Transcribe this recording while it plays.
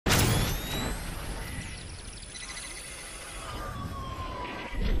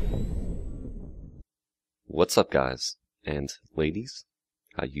What's up, guys and ladies?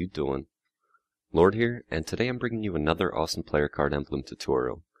 How you doing? Lord here, and today I'm bringing you another awesome Playercard Emblem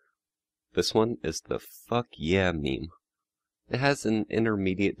tutorial. This one is the Fuck Yeah meme. It has an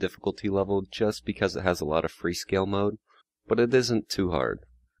intermediate difficulty level just because it has a lot of freescale mode, but it isn't too hard.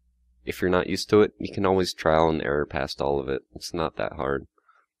 If you're not used to it, you can always trial and error past all of it. It's not that hard.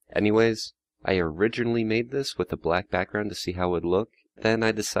 Anyways, I originally made this with a black background to see how it would look. Then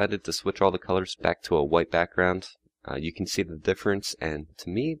I decided to switch all the colors back to a white background. You can see the difference, and to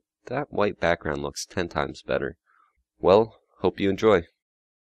me, that white background looks 10 times better. Well, hope you enjoy.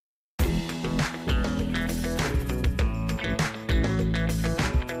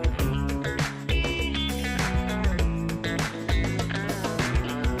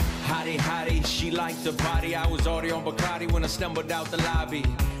 Hottie, she liked the body. I was already on Bacardi when I stumbled out the lobby.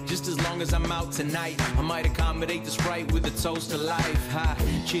 Just as long as I'm out tonight, I might accommodate the Sprite with a toast to life. Ha,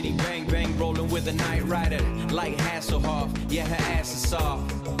 chitty bang bang, rolling with a night rider, like Hasselhoff. Yeah, her ass is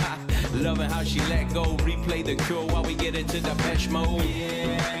soft. Ha, loving how she let go. Replay the Cure while we get into the Depeche Mode.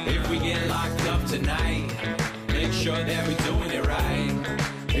 Yeah, if we get locked up tonight, make sure that we're doing it right.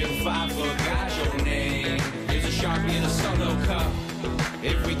 If I forgot your name, here's a Sharpie and a solo cup.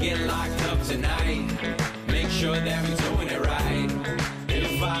 If we get locked up tonight, make sure that we're doing it right.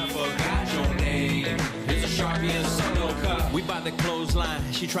 If I forgot your name, here's a Sharpie and a solo cup. We by the clothesline,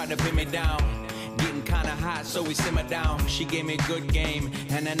 she tried to pin me down. Getting kinda hot, so we simmer down. She gave me a good game,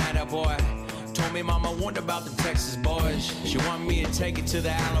 and the night boy told me mama warned about the Texas boys. She wanted me to take it to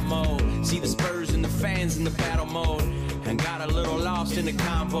the Alamo, see the Spurs and the fans in the battle mode. And got a little lost in the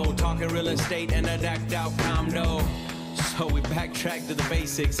combo, talking real estate and a decked out condo. So we backtrack to the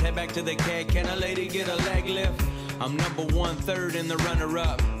basics, head back to the keg. Can a lady get a leg lift? I'm number 1/3 in the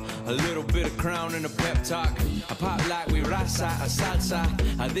runner-up. A little bit of crown and a pep talk. I pop like we raza, a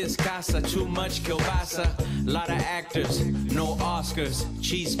salsa. This casa, too much kielbasa. Lot of actors, no Oscars.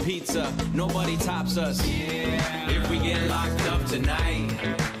 Cheese pizza, nobody tops us. Yeah, if we get locked up tonight,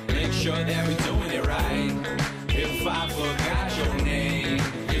 make sure that we're doing it right. If I forgot your name,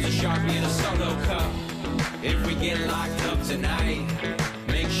 here's a Sharpie and a solo cup. If we get locked up tonight,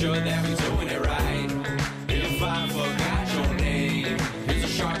 make sure that we're doing it right. If I forgot your name, here's a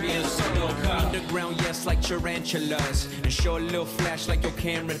Sharpie and a solo cup. Underground, yes, like tarantulas, and show a little flash like your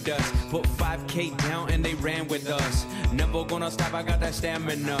camera does. Put 5K down and they ran with us. Never gonna stop, I got that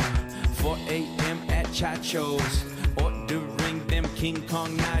stamina. 4 a.m. at Chacho's, ordering them King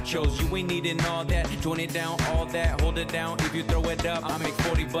Kong nachos. You ain't needing all that, join it down, all that, hold it down. If you throw it up, I make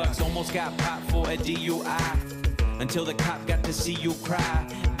 40 bucks. Almost got popped for a DUI, until the cop got to see you cry.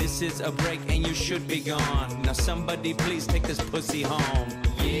 This is a break and you should be gone. Now somebody please take this pussy home.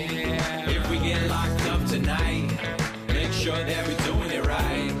 Yeah, if we get locked up tonight, make sure that we're doing it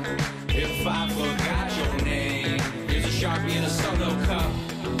right. If I forgot your name, here's a Sharpie and a solo cup.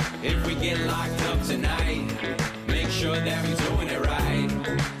 If we get locked up tonight, make sure that we're doing it right.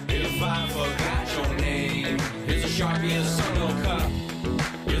 If I forgot your name, here's a Sharpie and a solo cup.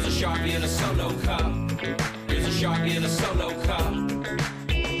 Here's a Sharpie and a solo cup. Here's a Sharpie and a solo cup.